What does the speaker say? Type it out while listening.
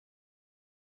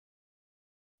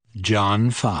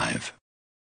John 5.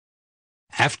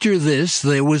 After this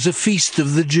there was a feast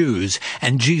of the Jews,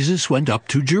 and Jesus went up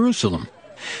to Jerusalem.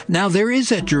 Now there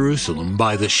is at Jerusalem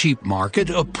by the sheep market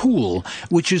a pool,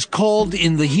 which is called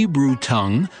in the Hebrew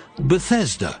tongue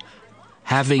Bethesda,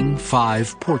 having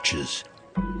 5 porches.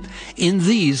 In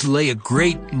these lay a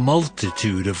great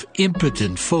multitude of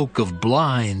impotent folk, of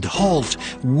blind, halt,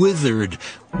 withered,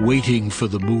 waiting for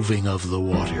the moving of the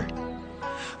water.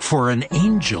 For an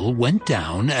angel went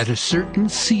down at a certain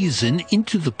season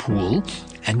into the pool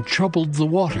and troubled the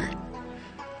water.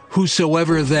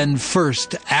 Whosoever then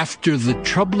first, after the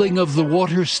troubling of the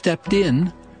water, stepped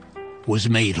in, was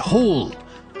made whole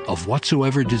of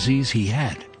whatsoever disease he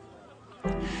had.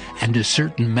 And a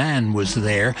certain man was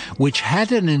there, which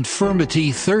had an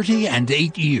infirmity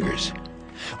 38 years.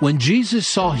 When Jesus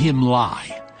saw him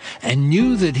lie, and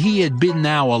knew that he had been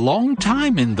now a long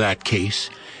time in that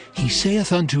case, he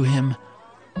saith unto him,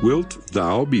 Wilt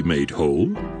thou be made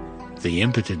whole? The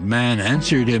impotent man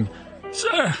answered him,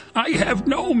 Sir, I have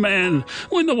no man,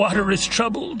 when the water is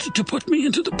troubled, to put me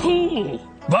into the pool.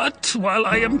 But while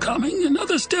I am coming,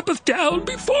 another steppeth down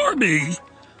before me.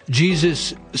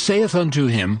 Jesus saith unto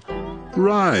him,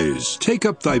 Rise, take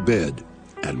up thy bed,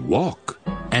 and walk.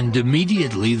 And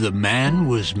immediately the man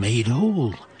was made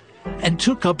whole, and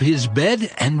took up his bed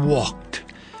and walked.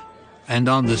 And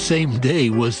on the same day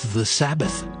was the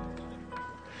Sabbath.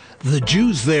 The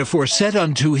Jews therefore said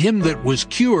unto him that was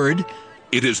cured,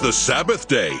 It is the Sabbath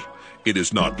day. It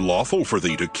is not lawful for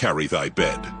thee to carry thy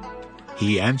bed.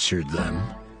 He answered them,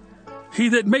 He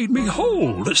that made me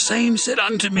whole, the same said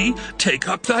unto me, Take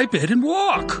up thy bed and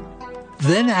walk.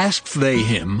 Then asked they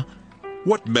him,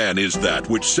 What man is that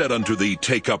which said unto thee,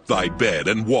 Take up thy bed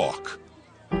and walk?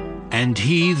 And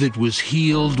he that was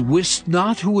healed wist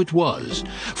not who it was,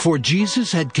 for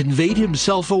Jesus had conveyed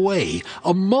himself away,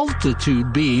 a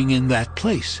multitude being in that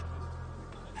place.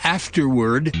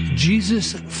 Afterward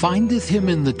Jesus findeth him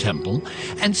in the temple,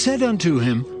 and said unto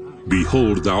him,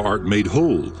 Behold, thou art made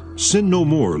whole. Sin no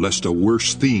more, lest a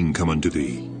worse thing come unto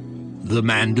thee. The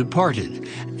man departed,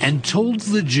 and told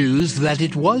the Jews that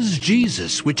it was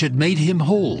Jesus which had made him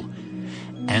whole.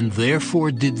 And therefore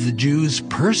did the Jews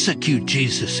persecute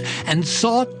Jesus, and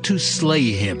sought to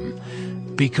slay him,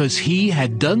 because he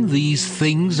had done these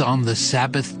things on the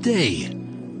Sabbath day.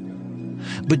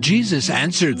 But Jesus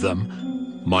answered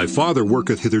them, My Father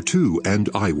worketh hitherto, and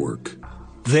I work.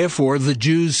 Therefore the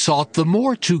Jews sought the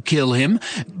more to kill him,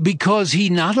 because he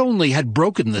not only had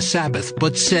broken the Sabbath,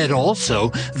 but said also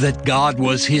that God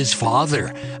was his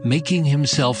Father, making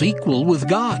himself equal with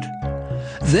God.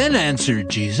 Then answered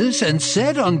Jesus, and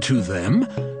said unto them,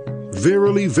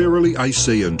 Verily, verily, I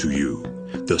say unto you,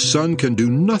 the Son can do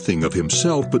nothing of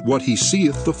himself but what he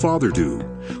seeth the Father do.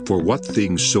 For what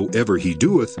things soever he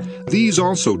doeth, these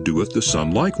also doeth the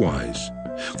Son likewise.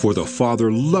 For the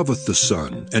Father loveth the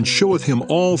Son, and showeth him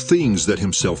all things that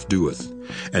himself doeth.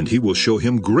 And he will show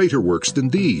him greater works than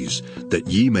these, that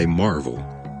ye may marvel.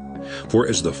 For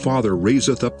as the Father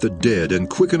raiseth up the dead, and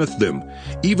quickeneth them,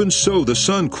 even so the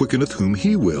Son quickeneth whom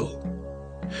he will.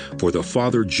 For the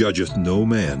Father judgeth no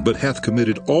man, but hath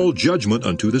committed all judgment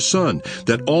unto the Son,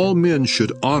 that all men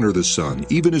should honor the Son,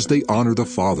 even as they honor the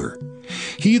Father.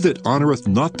 He that honoreth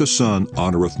not the Son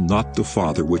honoreth not the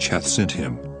Father which hath sent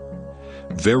him.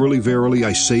 Verily, verily,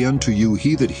 I say unto you,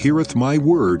 he that heareth my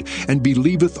word, and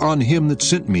believeth on him that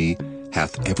sent me,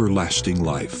 hath everlasting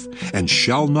life, and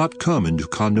shall not come into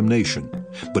condemnation,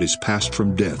 but is passed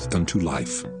from death unto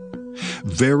life.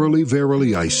 Verily,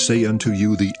 verily, I say unto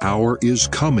you, the hour is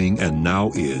coming, and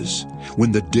now is,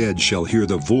 when the dead shall hear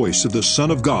the voice of the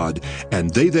Son of God, and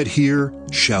they that hear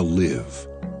shall live.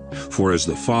 For as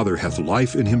the Father hath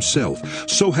life in himself,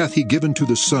 so hath he given to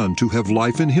the Son to have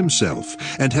life in himself,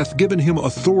 and hath given him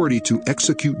authority to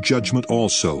execute judgment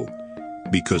also,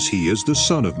 because he is the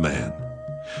Son of Man.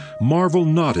 Marvel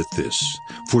not at this,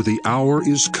 for the hour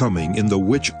is coming, in the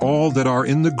which all that are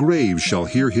in the grave shall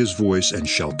hear his voice, and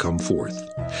shall come forth.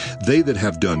 They that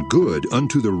have done good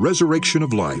unto the resurrection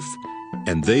of life,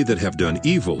 and they that have done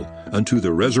evil unto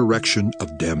the resurrection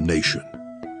of damnation.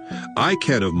 I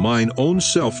can of mine own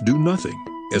self do nothing.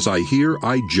 As I hear,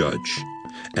 I judge,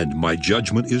 and my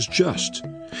judgment is just,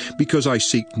 because I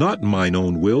seek not mine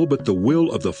own will, but the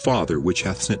will of the Father which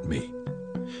hath sent me.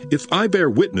 If I bear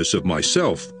witness of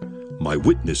myself, my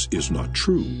witness is not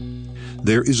true.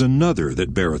 There is another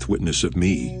that beareth witness of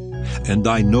me, and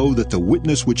I know that the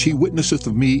witness which he witnesseth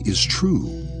of me is true.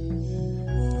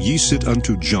 Ye sit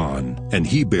unto John, and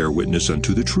he bare witness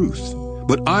unto the truth.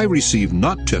 But I receive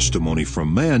not testimony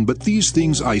from man, but these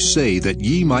things I say, that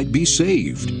ye might be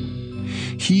saved.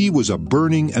 He was a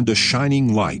burning and a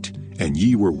shining light, and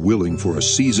ye were willing for a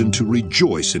season to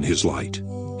rejoice in his light.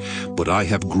 But I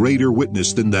have greater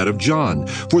witness than that of John,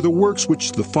 for the works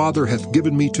which the Father hath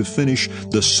given me to finish,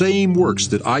 the same works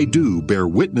that I do bear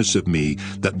witness of me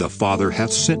that the Father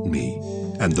hath sent me.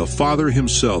 And the Father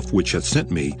himself which hath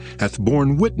sent me hath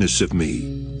borne witness of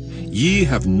me. Ye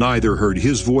have neither heard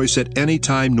his voice at any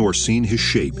time nor seen his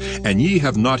shape, and ye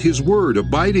have not his word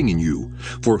abiding in you.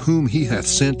 For whom he hath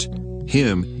sent,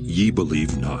 him ye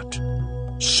believe not.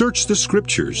 Search the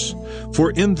Scriptures,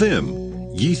 for in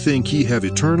them ye think ye have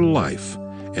eternal life,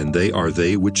 and they are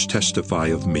they which testify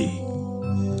of me.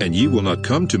 And ye will not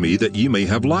come to me that ye may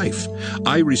have life.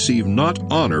 I receive not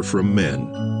honor from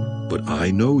men. But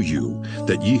I know you,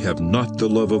 that ye have not the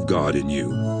love of God in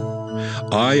you.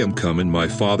 I am come in my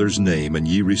Father's name, and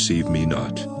ye receive me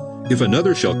not. If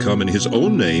another shall come in his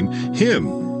own name,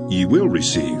 him ye will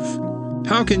receive.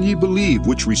 How can ye believe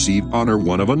which receive honor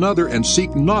one of another, and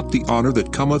seek not the honor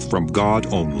that cometh from God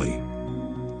only?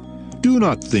 Do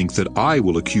not think that I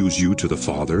will accuse you to the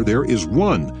Father. There is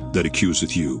one that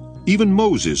accuseth you, even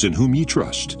Moses, in whom ye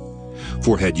trust.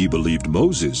 For had ye believed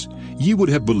Moses, ye would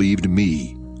have believed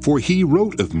me, for he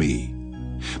wrote of me.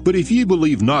 But if ye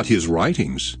believe not his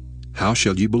writings, how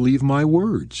shall ye believe my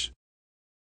words?